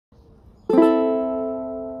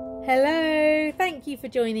Hello, thank you for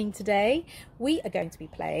joining today. We are going to be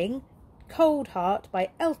playing Cold Heart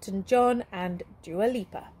by Elton John and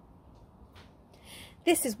Lipa.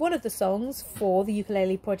 This is one of the songs for the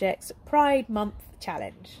Ukulele Project's Pride Month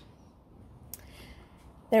Challenge.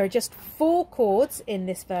 There are just 4 chords in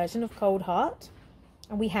this version of Cold Heart,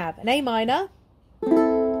 and we have an A minor,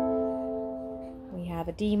 we have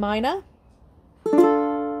a D minor,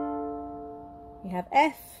 we have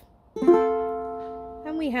F,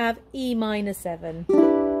 and we have E minor 7.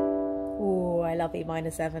 Oh, I love E minor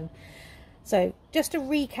 7. So just to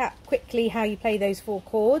recap quickly how you play those 4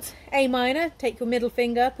 chords. A minor, take your middle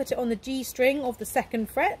finger, put it on the G string of the 2nd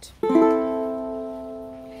fret.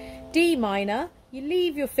 D minor, you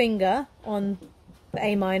leave your finger on the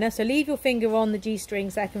A minor, so leave your finger on the G string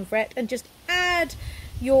 2nd fret and just add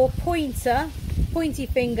your pointy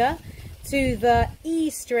finger to the E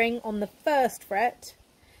string on the 1st fret,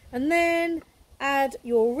 and then add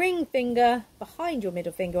your ring finger behind your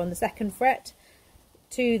middle finger on the 2nd fret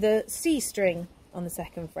to the C string on the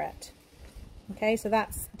 2nd fret. Okay, so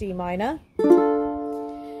that's D minor.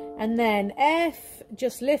 And then F,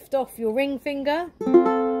 just lift off your ring finger.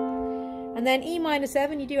 And then E minor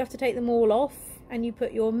 7, you do have to take them all off, and you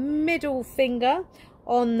put your middle finger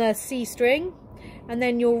on the C string, and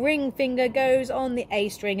then your ring finger goes on the A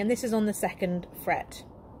string, and this is on the 2nd fret.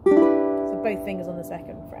 So both fingers on the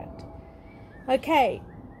 2nd fret. Okay,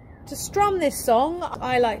 to strum this song,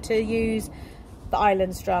 I like to use the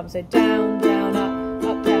island strum, so down, down, up,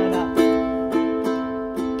 up, down, up.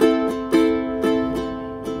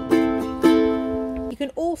 You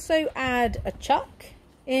can also add a chuck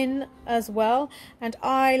in as well, and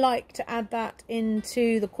I like to add that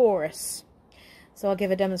into the chorus. So I'll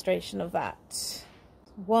give a demonstration of that.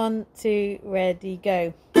 1, 2, ready,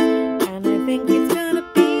 go. And I think it's gonna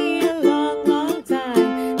be a long, long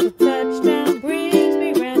time. The touchdown brings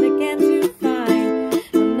me round again to find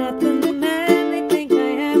I'm not the man they think I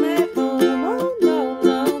am at home. Oh no,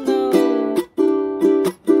 no,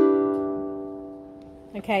 no.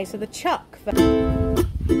 Okay, so the chuck. Down,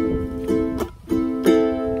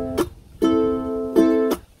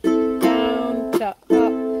 chuck,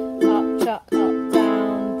 up, chuck, up,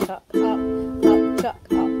 down, chuck, up, chuck,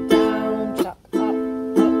 up, down, chuck, up,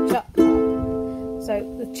 chuck, up. So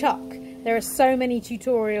the chuck, there are so many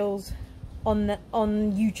tutorials on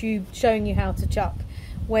YouTube showing you how to chuck,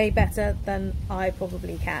 way better than I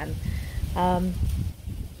probably can.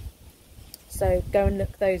 So go and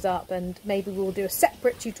look those up, and maybe we'll do a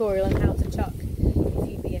separate tutorial on how to chuck if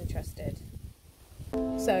you'd be interested.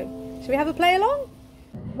 So, should we have a play along?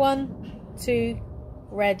 1, 2,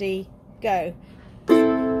 ready, go.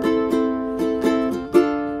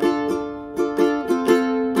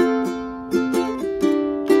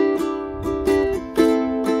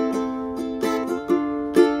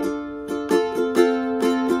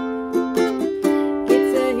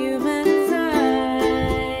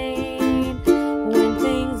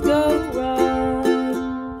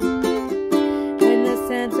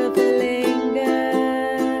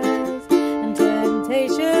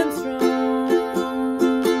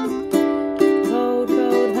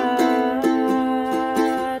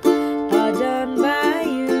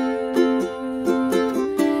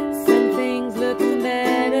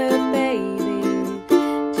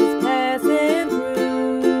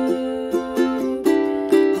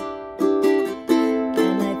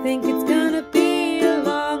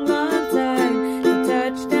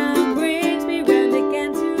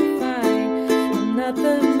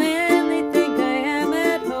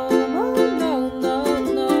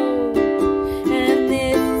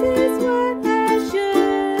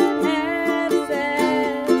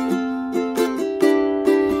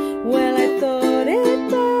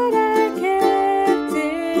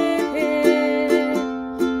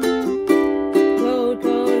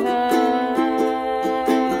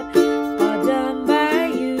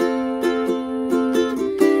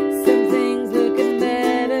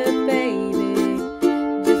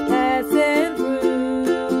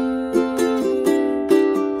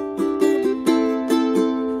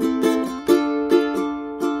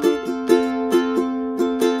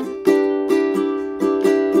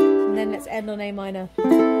 End on A minor.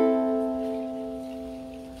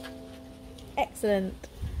 Excellent.